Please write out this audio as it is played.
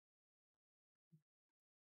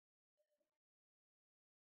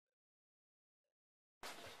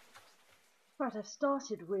Right, I've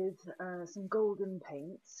started with some golden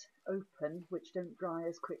paints, open, which don't dry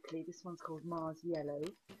as quickly. This one's called Mars Yellow,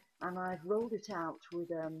 and I've rolled it out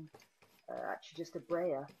with actually just a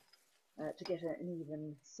brayer to get an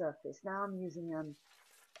even surface. Now I'm using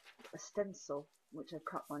a stencil, which I've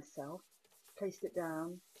cut myself, placed it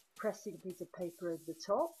down, pressing a piece of paper over the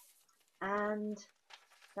top, and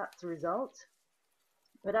that's the result.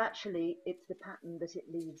 But actually, it's the pattern that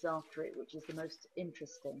it leaves after it, which is the most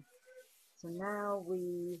interesting. So now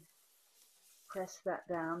we press that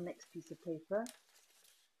down, next piece of paper.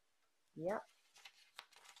 Yep.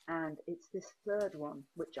 And it's this third one,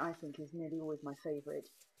 which I think is nearly always my favourite,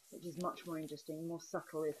 which is much more interesting, more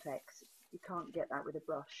subtle effects. You can't get that with a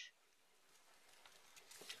brush.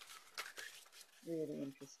 Really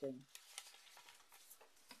interesting.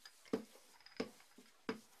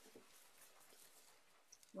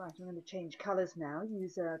 Right, I'm going to change colours now.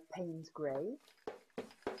 Use a Payne's Grey.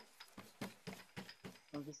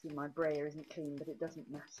 Obviously my brayer isn't clean, but it doesn't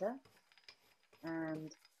matter.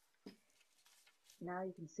 And now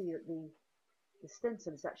you can see that the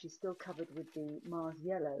stencil is actually still covered with the Mars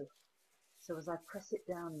Yellow. So as I press it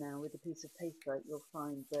down now with a piece of paper, you'll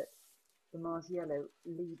find that the Mars Yellow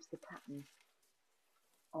leaves the pattern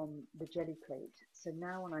on the jelly plate. So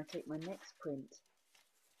now when I take my next print,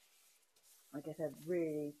 I get a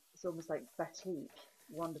really, it's almost like batik,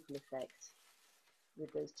 wonderful effect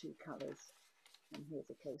with those two colours. And here's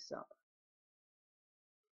a close-up.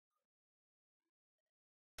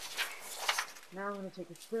 Now I'm going to take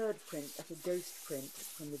a third print, like a ghost print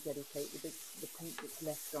from the jelly plate with the paint that's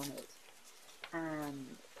left on it.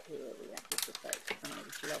 And here we have this effect, and I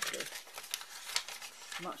just love this.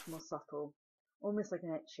 Much more subtle, almost like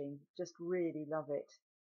an etching, just really love it.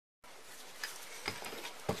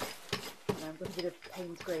 And I've got a bit of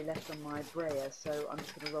Payne's Grey left on my brayer, so I'm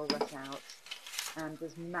just going to roll that out. And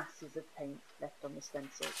there's masses of paint left on the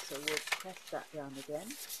stencil, so we'll press that down again.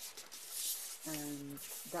 And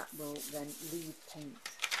that will then leave paint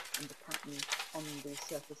and the pattern on the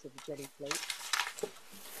surface of the jelly plate.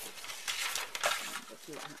 And let's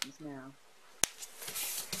see what happens now.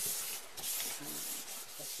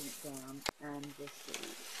 Pressing it down, and you'll see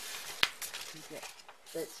you get,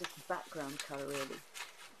 it's just a background colour really.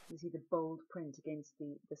 You see the bold print against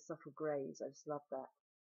the subtle greys. I just love that.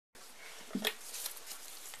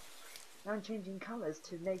 Now I'm changing colours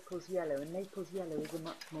to Naples Yellow, and Naples Yellow is a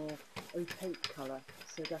much more opaque colour,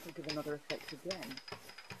 so that will give another effect again.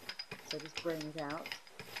 So just bring it out.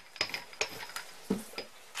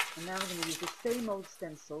 And now I'm going to use the same old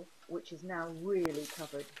stencil, which is now really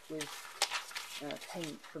covered with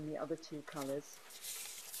paint from the other two colours.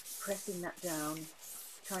 Pressing that down,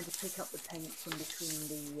 trying to pick up the paint from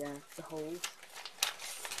between the holes.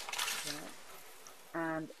 There.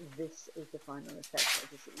 And this is the final effect.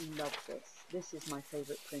 I just love this. This is my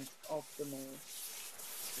favourite print of them all.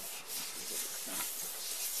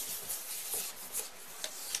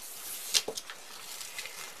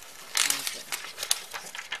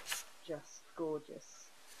 Just gorgeous.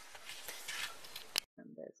 And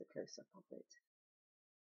there's a close-up of it.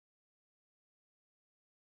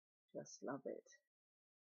 Just love it.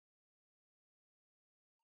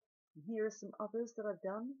 And here are some others that I've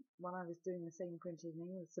done while I was doing the same printing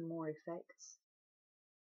with some more effects.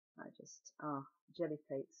 Jelly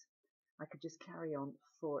plates. I could just carry on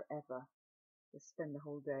forever. Just spend the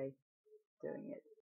whole day doing it.